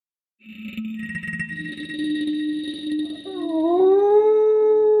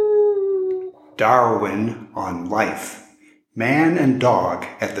Darwin on life. Man and dog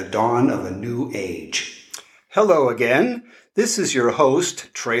at the dawn of a new age. Hello again. This is your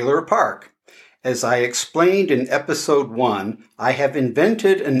host, Trailer Park. As I explained in episode 1, I have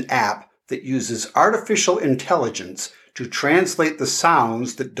invented an app that uses artificial intelligence to translate the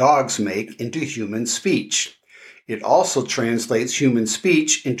sounds that dogs make into human speech. It also translates human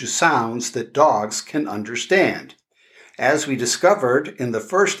speech into sounds that dogs can understand. As we discovered in the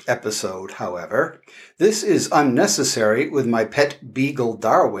first episode, however, this is unnecessary with my pet beagle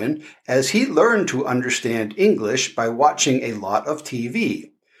Darwin, as he learned to understand English by watching a lot of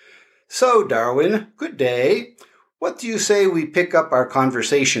TV. So, Darwin, good day. What do you say we pick up our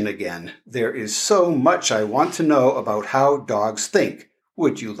conversation again? There is so much I want to know about how dogs think.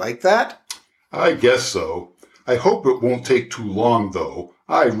 Would you like that? I guess so. I hope it won't take too long, though.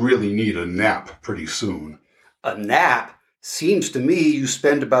 I really need a nap pretty soon. A nap? Seems to me you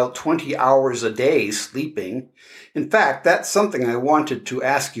spend about 20 hours a day sleeping. In fact, that's something I wanted to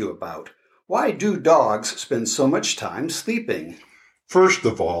ask you about. Why do dogs spend so much time sleeping? First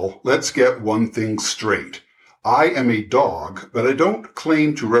of all, let's get one thing straight. I am a dog, but I don't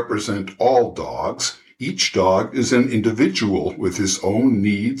claim to represent all dogs. Each dog is an individual with his own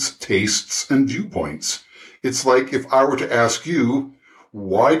needs, tastes, and viewpoints. It's like if I were to ask you,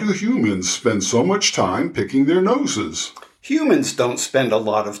 why do humans spend so much time picking their noses? Humans don't spend a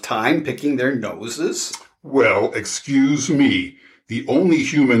lot of time picking their noses. Well, excuse me. The only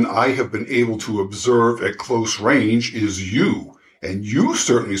human I have been able to observe at close range is you. And you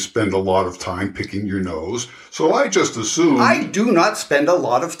certainly spend a lot of time picking your nose, so I just assume... I do not spend a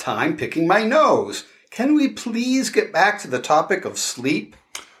lot of time picking my nose. Can we please get back to the topic of sleep?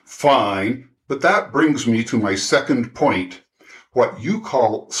 Fine, but that brings me to my second point. What you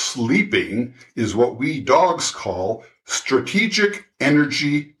call sleeping is what we dogs call strategic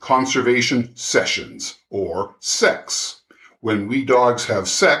energy conservation sessions, or sex. When we dogs have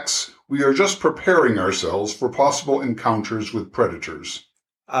sex, we are just preparing ourselves for possible encounters with predators.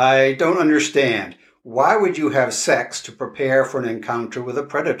 I don't understand. Why would you have sex to prepare for an encounter with a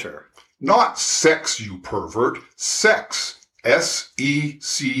predator? Not sex, you pervert. Sex.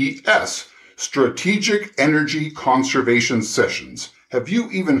 S-E-C-S. Strategic Energy Conservation Sessions. Have you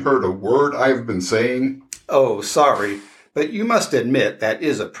even heard a word I've been saying? Oh, sorry, but you must admit that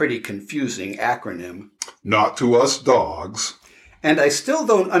is a pretty confusing acronym. Not to us dogs. And I still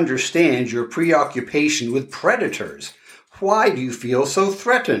don't understand your preoccupation with predators. Why do you feel so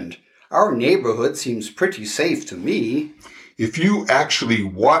threatened? Our neighborhood seems pretty safe to me. If you actually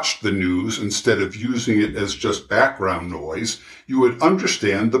watched the news instead of using it as just background noise, you would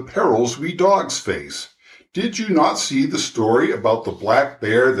understand the perils we dogs face. Did you not see the story about the black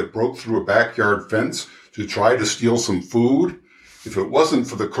bear that broke through a backyard fence to try to steal some food? If it wasn't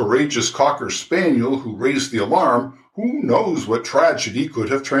for the courageous Cocker Spaniel who raised the alarm, who knows what tragedy could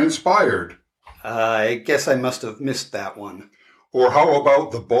have transpired? I guess I must have missed that one. Or how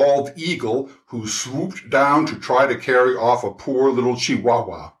about the bald eagle who swooped down to try to carry off a poor little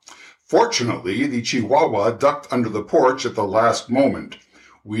chihuahua? Fortunately, the chihuahua ducked under the porch at the last moment.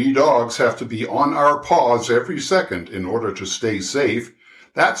 We dogs have to be on our paws every second in order to stay safe.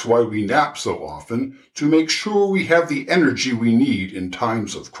 That's why we nap so often, to make sure we have the energy we need in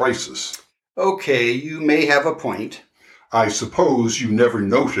times of crisis. Okay, you may have a point. I suppose you never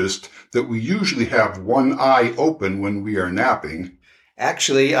noticed that we usually have one eye open when we are napping.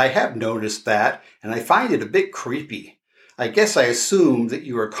 Actually, I have noticed that, and I find it a bit creepy. I guess I assume that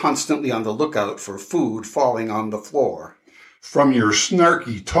you are constantly on the lookout for food falling on the floor. From your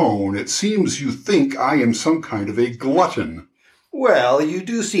snarky tone, it seems you think I am some kind of a glutton. Well, you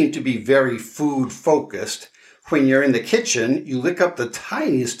do seem to be very food-focused. When you're in the kitchen, you lick up the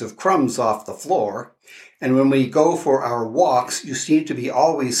tiniest of crumbs off the floor. And when we go for our walks, you seem to be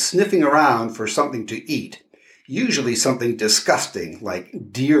always sniffing around for something to eat. Usually something disgusting,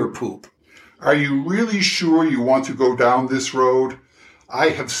 like deer poop. Are you really sure you want to go down this road? I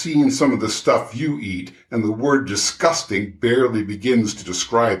have seen some of the stuff you eat, and the word disgusting barely begins to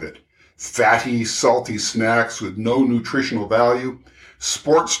describe it. Fatty, salty snacks with no nutritional value,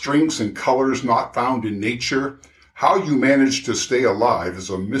 sports drinks in colors not found in nature. How you manage to stay alive is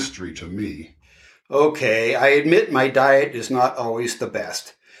a mystery to me. Okay, I admit my diet is not always the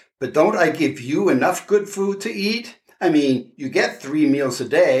best. But don't I give you enough good food to eat? I mean, you get 3 meals a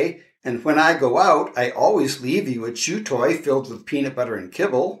day, and when I go out, I always leave you a chew toy filled with peanut butter and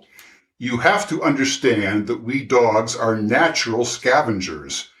kibble. You have to understand that we dogs are natural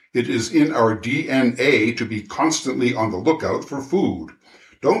scavengers. It is in our DNA to be constantly on the lookout for food.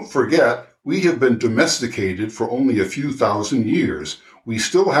 Don't forget, we have been domesticated for only a few thousand years. We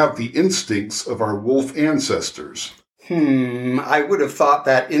still have the instincts of our wolf ancestors. I would have thought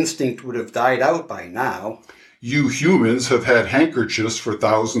that instinct would have died out by now. You humans have had handkerchiefs for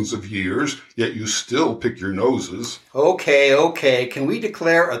thousands of years, yet you still pick your noses. Okay. Can we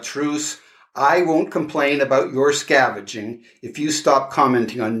declare a truce? I won't complain about your scavenging if you stop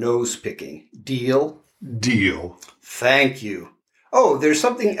commenting on nose picking. Deal? Deal. Thank you. Oh, there's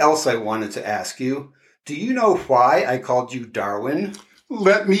something else I wanted to ask you. Do you know why I called you Darwin?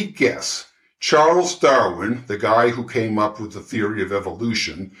 Let me guess. Charles Darwin, the guy who came up with the theory of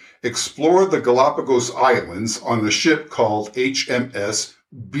evolution, explored the Galapagos Islands on a ship called HMS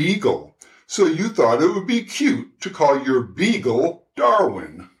Beagle. So you thought it would be cute to call your beagle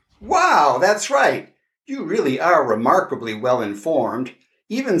Darwin. Wow, that's right. You really are remarkably well informed.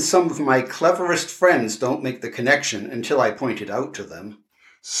 Even some of my cleverest friends don't make the connection until I point it out to them.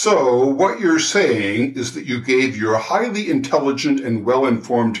 So what you're saying is that you gave your highly intelligent and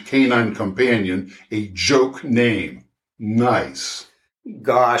well-informed canine companion a joke name. Nice.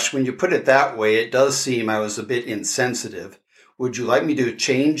 Gosh, when you put it that way, it does seem I was a bit insensitive. Would you like me to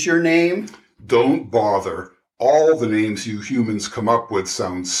change your name? Don't bother. All the names you humans come up with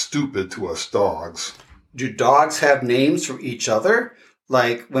sound stupid to us dogs. Do dogs have names for each other?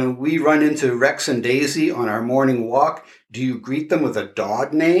 Like when we run into Rex and Daisy on our morning walk, do you greet them with a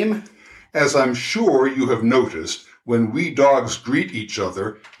dog name? As I'm sure you have noticed, when we dogs greet each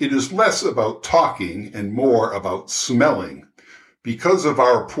other, it is less about talking and more about smelling. Because of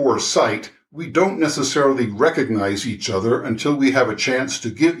our poor sight, we don't necessarily recognize each other until we have a chance to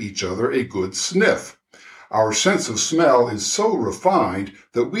give each other a good sniff. Our sense of smell is so refined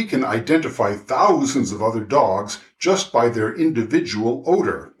that we can identify thousands of other dogs just by their individual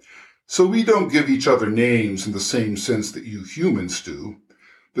odor. So we don't give each other names in the same sense that you humans do.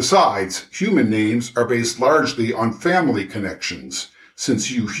 Besides, human names are based largely on family connections.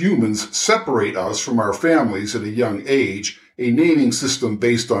 Since you humans separate us from our families at a young age, a naming system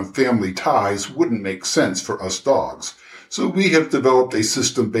based on family ties wouldn't make sense for us dogs. So we have developed a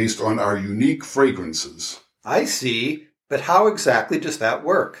system based on our unique fragrances. I see, but how exactly does that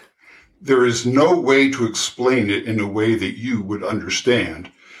work? There is no way to explain it in a way that you would understand.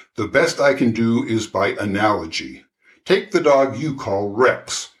 The best I can do is by analogy. Take the dog you call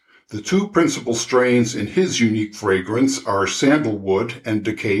Rex. The two principal strains in his unique fragrance are sandalwood and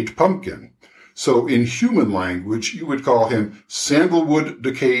decayed pumpkin. So in human language, you would call him sandalwood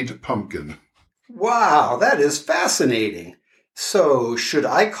decayed pumpkin. Wow, that is fascinating. So, should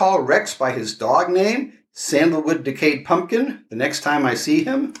I call Rex by his dog name, Sandalwood Decayed Pumpkin, the next time I see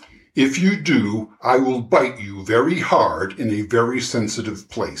him? If you do, I will bite you very hard in a very sensitive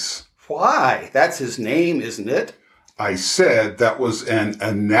place. Why? That's his name, isn't it? I said that was an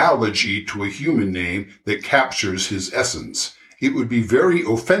analogy to a human name that captures his essence. It would be very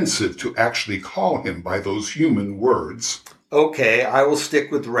offensive to actually call him by those human words. Okay, I will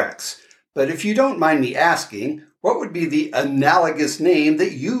stick with Rex. But if you don't mind me asking, what would be the analogous name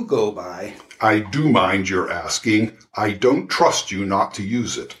that you go by? I do mind your asking. I don't trust you not to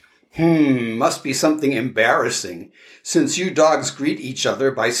use it. Must be something embarrassing. Since you dogs greet each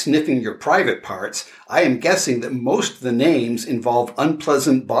other by sniffing your private parts, I am guessing that most of the names involve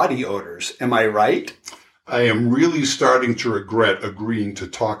unpleasant body odors. Am I right? I am really starting to regret agreeing to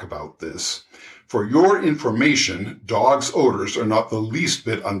talk about this. For your information, dogs' odors are not the least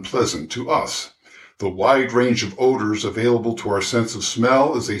bit unpleasant to us. The wide range of odors available to our sense of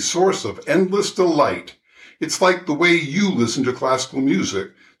smell is a source of endless delight. It's like the way you listen to classical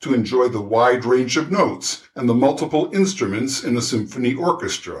music to enjoy the wide range of notes and the multiple instruments in a symphony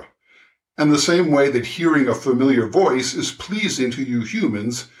orchestra. And the same way that hearing a familiar voice is pleasing to you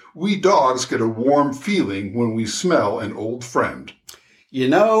humans, we dogs get a warm feeling when we smell an old friend. You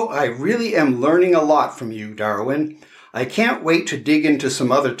know, I really am learning a lot from you, Darwin. I can't wait to dig into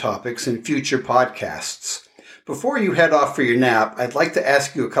some other topics in future podcasts. Before you head off for your nap, I'd like to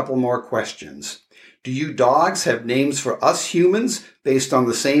ask you a couple more questions. Do you dogs have names for us humans based on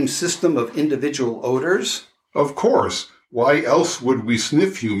the same system of individual odors? Of course. Why else would we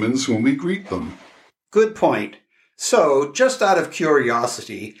sniff humans when we greet them? Good point. So, just out of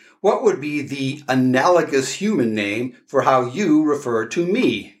curiosity, what would be the analogous human name for how you refer to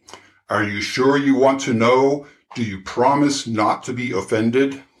me? Are you sure you want to know? Do you promise not to be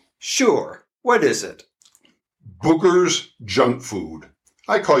offended? Sure. What is it? Booger's junk food.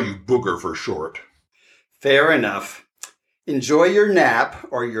 I call you Booger for short. Fair enough. Enjoy your nap,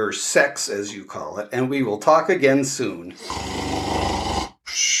 or your sex as you call it, and we will talk again soon.